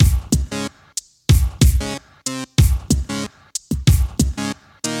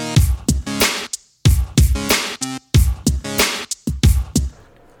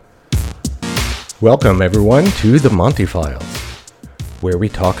Welcome everyone to the Monty Files, where we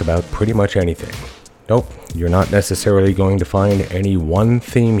talk about pretty much anything. Nope, you're not necessarily going to find any one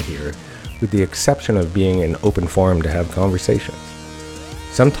theme here, with the exception of being an open forum to have conversations.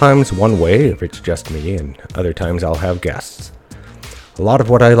 Sometimes one way if it's just me, and other times I'll have guests. A lot of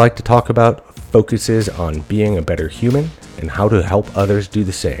what I like to talk about focuses on being a better human and how to help others do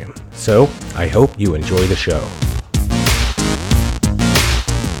the same. So, I hope you enjoy the show.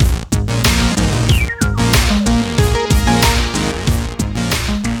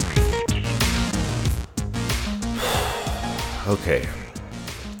 Okay.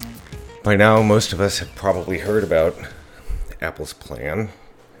 By now, most of us have probably heard about Apple's plan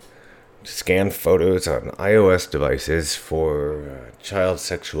to scan photos on iOS devices for child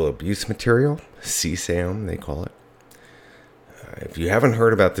sexual abuse material, CSAM they call it. If you haven't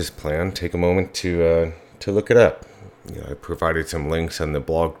heard about this plan, take a moment to look it up. I provided some links on the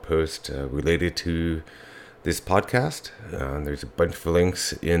blog post related to this podcast. There's a bunch of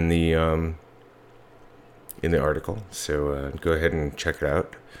links in the article, so go ahead and check it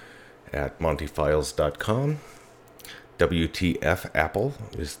out at montyfiles.com. WTF Apple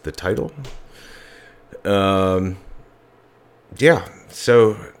is the title.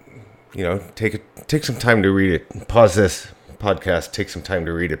 So take some time to read it. Pause this podcast, take some time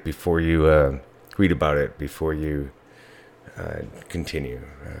to read it before you read about it before you continue.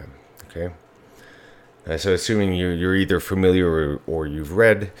 Okay. So assuming you're either familiar or you've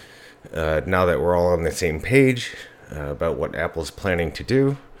read, now that we're all on the same page about what Apple's planning to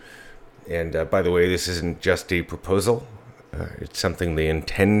do. And by the way, this isn't just a proposal. It's something they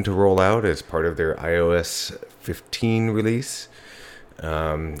intend to roll out as part of their iOS 15 release.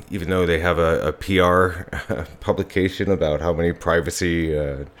 Even though they have a PR publication about how many privacy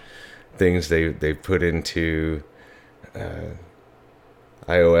things they put into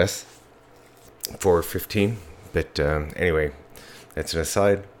iOS for 15. But anyway, that's an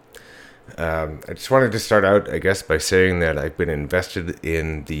aside. I just wanted to start out, I guess, by saying that I've been invested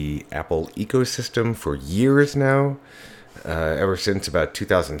in the Apple ecosystem for years now, ever since about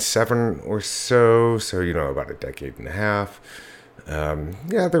 2007 or so, about a decade and a half.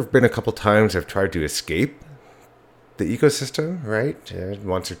 There have been a couple times I've tried to escape the ecosystem, right,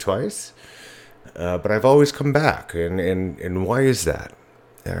 once or twice, but I've always come back, and why is that?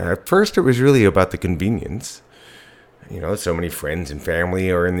 At first, it was really about the convenience. So many friends and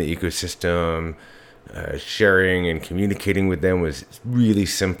family are in the ecosystem. Sharing and communicating with them was really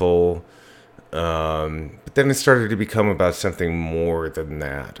simple. But then it started to become about something more than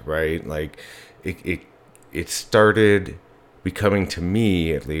that, right? Like it started becoming, to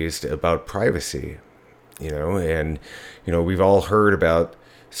me at least, about privacy. And we've all heard about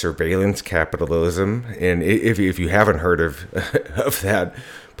surveillance capitalism, and if you haven't heard of that,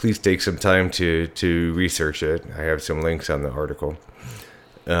 please take some time to research it. I have some links on the article.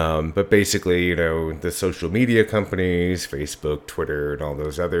 But basically, the social media companies, Facebook, Twitter, and all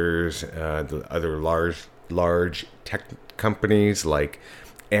those others, the other large tech companies like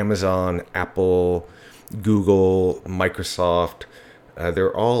Amazon, Apple, Google, Microsoft,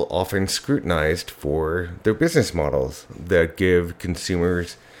 they're all often scrutinized for their business models that give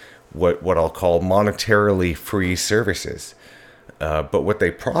consumers what I'll call monetarily free services. But what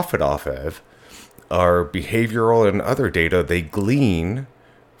they profit off of are behavioral and other data they glean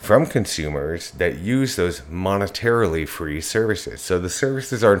from consumers that use those monetarily free services. So the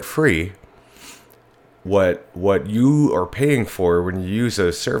services aren't free. What you are paying for when you use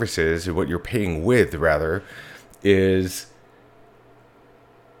those services, or what you're paying with rather, is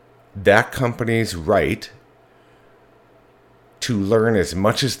that company's right to learn as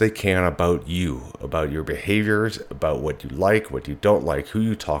much as they can about you, about your behaviors, about what you like, what you don't like, who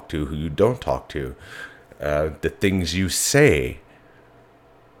you talk to, who you don't talk to, the things you say,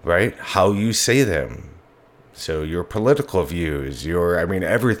 right? How you say them. So your political views,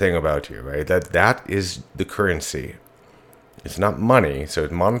 everything about you, right? That is the currency. It's not money. So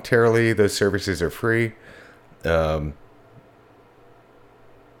monetarily, those services are free.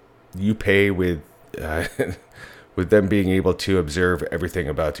 You pay with with them being able to observe everything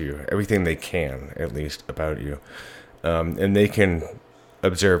about you, everything they can, at least, about you. And they can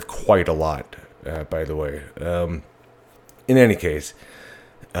observe quite a lot, by the way. In any case,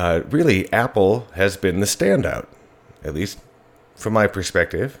 really, Apple has been the standout, at least from my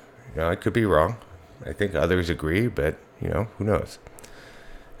perspective. I could be wrong. I think others agree, but, who knows?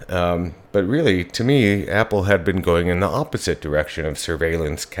 But really, to me, Apple had been going in the opposite direction of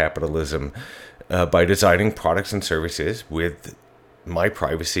surveillance capitalism by designing products and services with my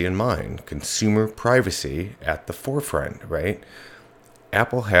privacy in mind, consumer privacy at the forefront, right?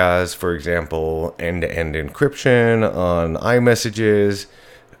 Apple has, for example, end-to-end encryption on iMessages.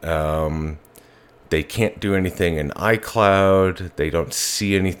 They can't do anything in iCloud. They don't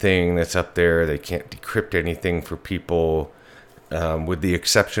see anything that's up there. They can't decrypt anything for people, with the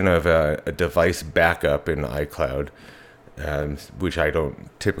exception of a device backup in iCloud, which I don't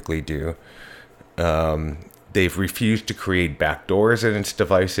typically do. They've refused to create backdoors in its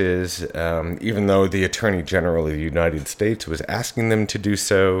devices, even though the Attorney General of the United States was asking them to do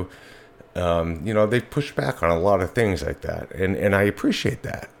so. They've pushed back on a lot of things like that, and I appreciate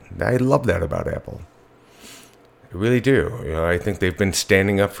that. I love that about Apple. I really do. I think they've been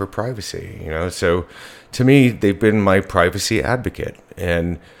standing up for privacy. So to me, they've been my privacy advocate,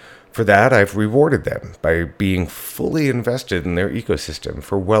 and for that, I've rewarded them by being fully invested in their ecosystem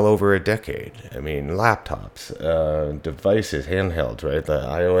for well over a decade. I mean, laptops, devices, handhelds, right? The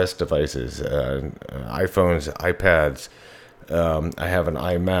iOS devices, iPhones, iPads. I have an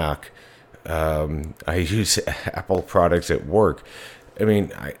iMac. I use Apple products at work. I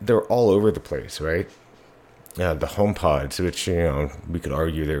mean, they're all over the place, right? The HomePods, which, we could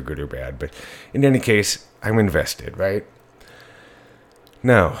argue they're good or bad. But in any case, I'm invested, right?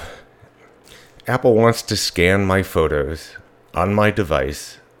 Now, Apple wants to scan my photos on my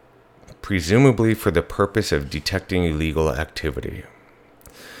device, presumably for the purpose of detecting illegal activity,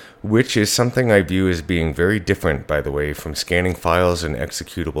 which is something I view as being very different, by the way, from scanning files and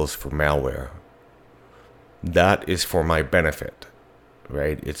executables for malware. That is for my benefit,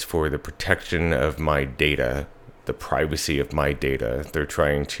 right? It's for the protection of my data, the privacy of my data. They're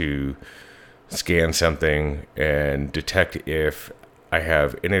trying to scan something and detect if I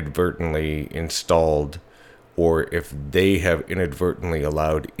have inadvertently installed, or if they have inadvertently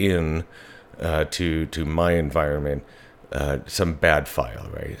allowed in to my environment some bad file,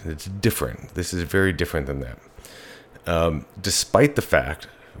 right? It's different. This is very different than that. Despite the fact,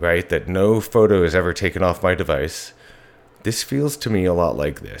 right, that no photo is ever taken off my device, this feels to me a lot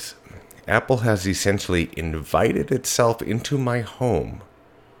like this. Apple has essentially invited itself into my home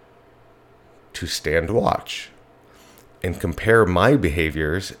to stand watch and compare my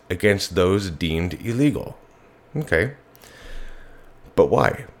behaviors against those deemed illegal. Okay. But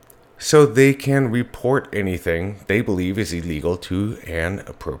why? So they can report anything they believe is illegal to an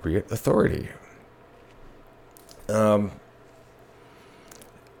appropriate authority. I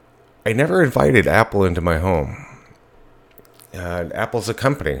never invited Apple into my home. Apple's a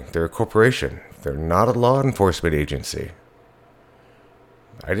company. They're a corporation. They're not a law enforcement agency.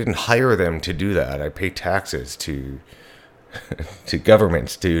 I didn't hire them to do that. I pay taxes to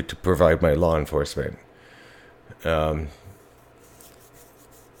governments to provide my law enforcement. And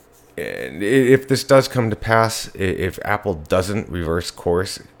if this does come to pass, if Apple doesn't reverse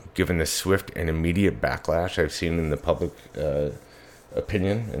course, given the swift and immediate backlash I've seen in the public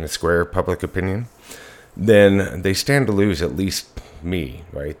opinion, in the square public opinion, then they stand to lose at least me,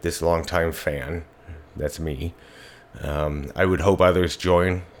 right? This longtime fan, that's me. I would hope others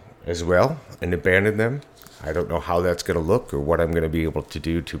join as well and abandon them. I don't know how that's going to look or what I'm going to be able to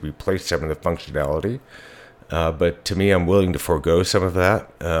do to replace some of the functionality. But to me, I'm willing to forego some of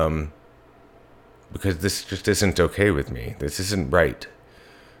that because this just isn't okay with me. This isn't right.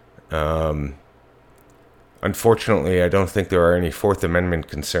 Unfortunately, I don't think there are any Fourth Amendment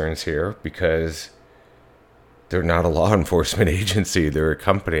concerns here because they're not a law enforcement agency. They're a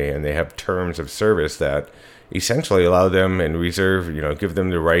company, and they have terms of service that essentially allow them and give them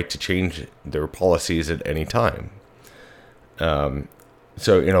the right to change their policies at any time.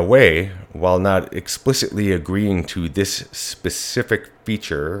 So in a way, while not explicitly agreeing to this specific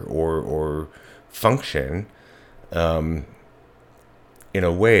feature or function, in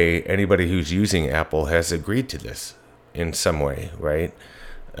a way, anybody who's using Apple has agreed to this in some way, right?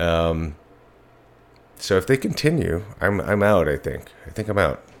 So if they continue, I'm out, I think. I'm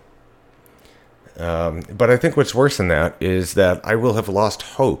out. But I think what's worse than that is that I will have lost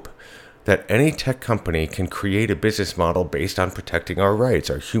hope that any tech company can create a business model based on protecting our rights,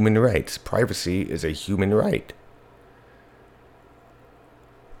 our human rights. Privacy is a human right.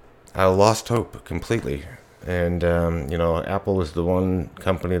 I lost hope completely. And, Apple is the one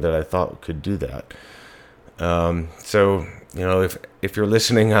company that I thought could do that. So, if you're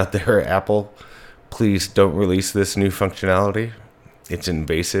listening out there, Apple, please don't release this new functionality. It's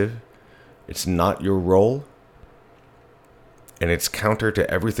invasive. It's not your role. And it's counter to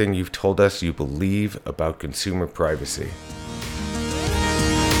everything you've told us you believe about consumer privacy.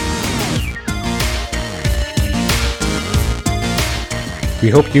 We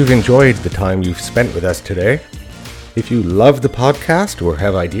hope you've enjoyed the time you've spent with us today. If you love the podcast or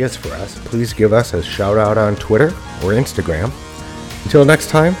have ideas for us, please give us a shout out on Twitter or Instagram. Until next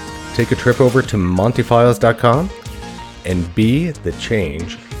time, take a trip over to montyfiles.com and be the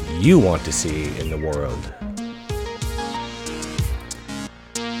change you want to see in the world.